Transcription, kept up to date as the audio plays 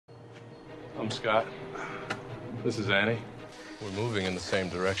I'm Scott. This is Annie. We're moving in the same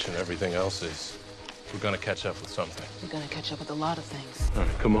direction everything else is. We're gonna catch up with something. We're gonna catch up with a lot of things. All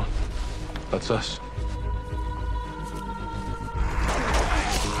right, come on. That's us.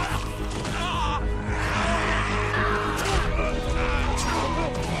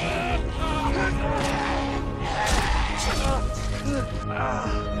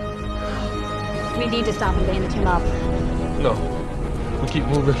 We need to stop and bandage him up. No. We keep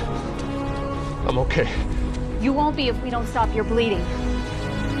moving. I'm okay. You won't be if we don't stop your bleeding.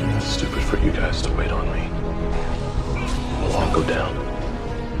 It's stupid for you guys to wait on me. We'll all go down.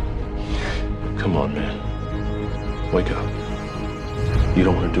 Come on, man. Wake up. You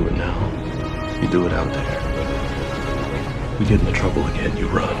don't want to do it now. You do it out there. We get into trouble again, you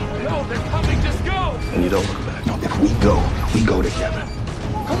run. No, they're coming, just go! And you don't look back. No, if we go together.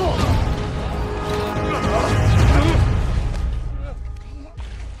 Come on!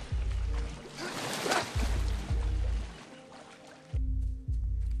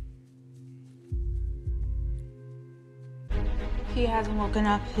 He hasn't woken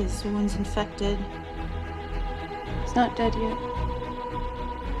up. His wound's infected. He's not dead yet.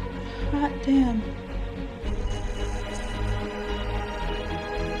 Hot damn.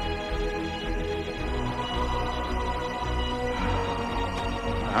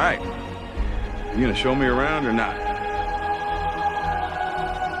 All right. You gonna show me around or not?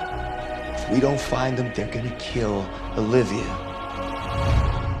 If we don't find them, they're gonna kill Olivia.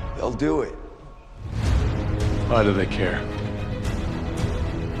 They'll do it. Why do they care?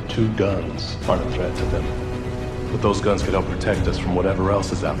 2 guns aren't a threat to them. But those guns could help protect us from whatever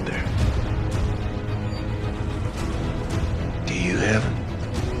else is out there. Do you have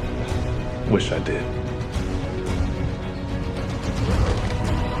it? Wish I did.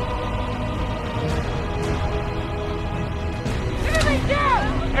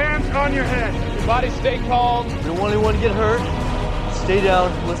 Hands on your head. Everybody stay calm. We don't want anyone to get hurt. Stay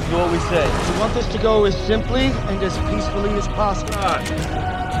down. Let's do what we say. We want this to go as simply and as peacefully as possible. God.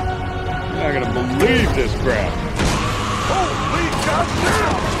 You're not gonna believe this crap. Holy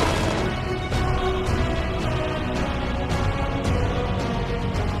goddamn!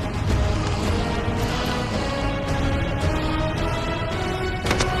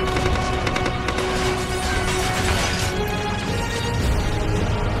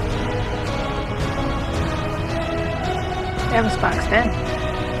 That was boxed in.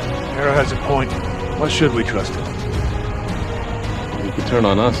 Arrow has a point. Why should we trust him? He could turn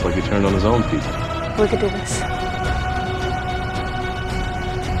on us like he turned on his own people. We could do this.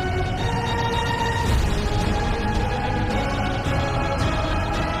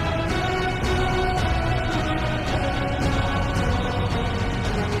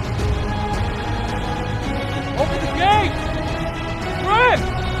 Open the gate! Run!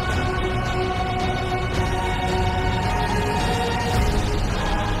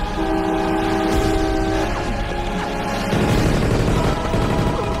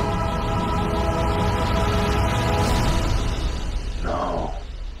 No.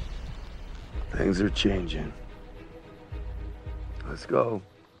 Things are changing. Let's go.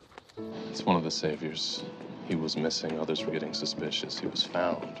 It's one of the saviors. He was missing. Others were getting suspicious. He was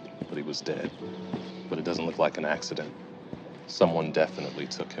found, but he was dead. But it doesn't look like an accident. Someone definitely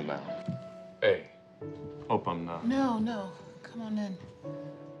took him out. Hey, hope I'm not. No. Come on in.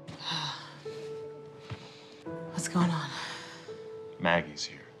 What's going on? Maggie's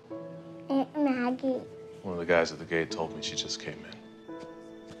here. Aunt Maggie. One of the guys at the gate told me she just came in.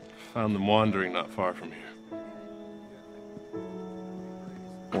 Found them wandering not far from here.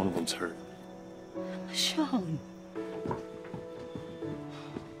 One of them's hurt. Sean.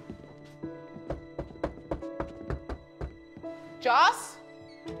 Joss?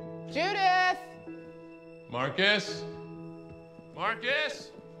 Judith? Marcus?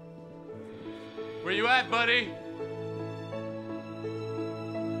 Marcus? Where you at, buddy?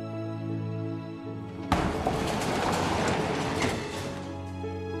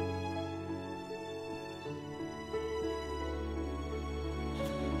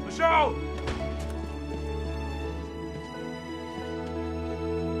 Michelle!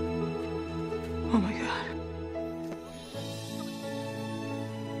 Oh my God.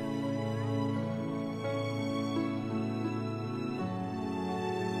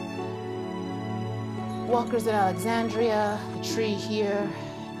 Walkers at Alexandria, the tree here,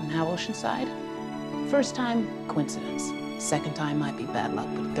 and now Oceanside. First time, coincidence. Second time might be bad luck,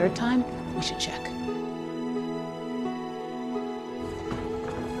 but third time, we should check.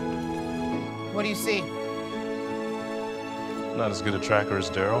 What do you see? Not as good a tracker as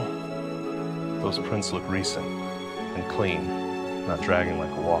Daryl. Those prints look recent and clean, not dragging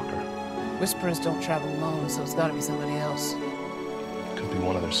like a walker. Whisperers don't travel alone, so it's gotta be somebody else. Could be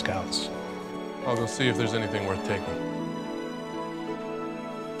one of their scouts. I'll go see if there's anything worth taking.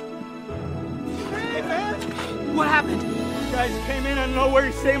 Hey, man! What happened? You guys came in out of nowhere,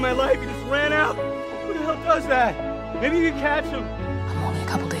 you saved my life, you just ran out. Who the hell does that? Maybe you can catch him. I'm only a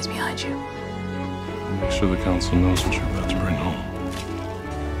couple days behind you. Make sure the council knows what you're about to bring home.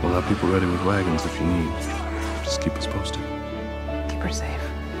 We'll have people ready with wagons if you need. Just keep us posted. Keep her safe.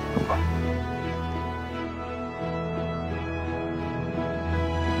 Okay.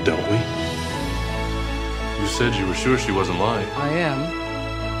 Don't we? You said you were sure she wasn't lying. I am,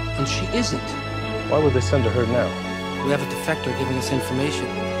 and she isn't. Why would they send to her now? We have a defector giving us information,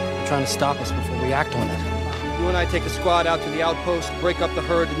 trying to stop us before we act on it. You and I take a squad out to the outpost, break up the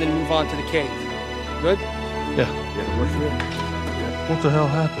herd, and then move on to the cave. Good? Yeah. Works for you? What the hell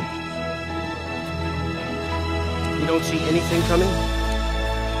happened? You don't see anything coming?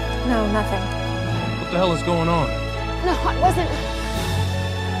 No, nothing. What the hell is going on? No, I wasn't.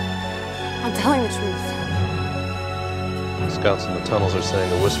 I'm telling the truth. Scouts in the tunnels are saying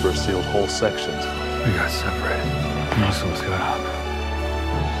the Whisperer sealed whole sections. We got separated. Most of us got out.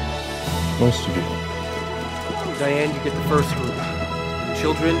 Most of you. Diane, you get the first group.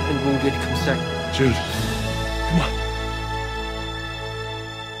 Children and wounded come second. Jude, come on.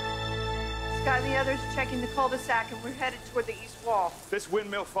 Scott and the others are checking the cul-de-sac, and we're headed toward the east wall. This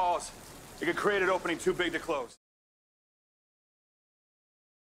windmill falls. It could create an opening too big to close.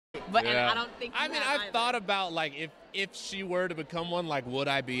 But and I don't think. I mean, I've thought about like if she were to become one, like would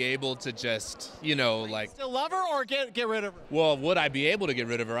I be able to just, you know, like Still love her or get rid of her? well, would I be able to get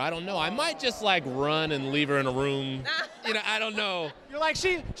rid of her? I don't know. I might just like run and leave her in a room. You know, I don't know. You're like,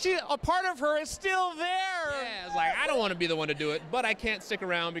 she a part of her is still there. Yeah, it's like I don't want to be the one to do it, but I can't stick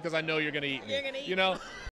around because I know you're gonna eat me. You know.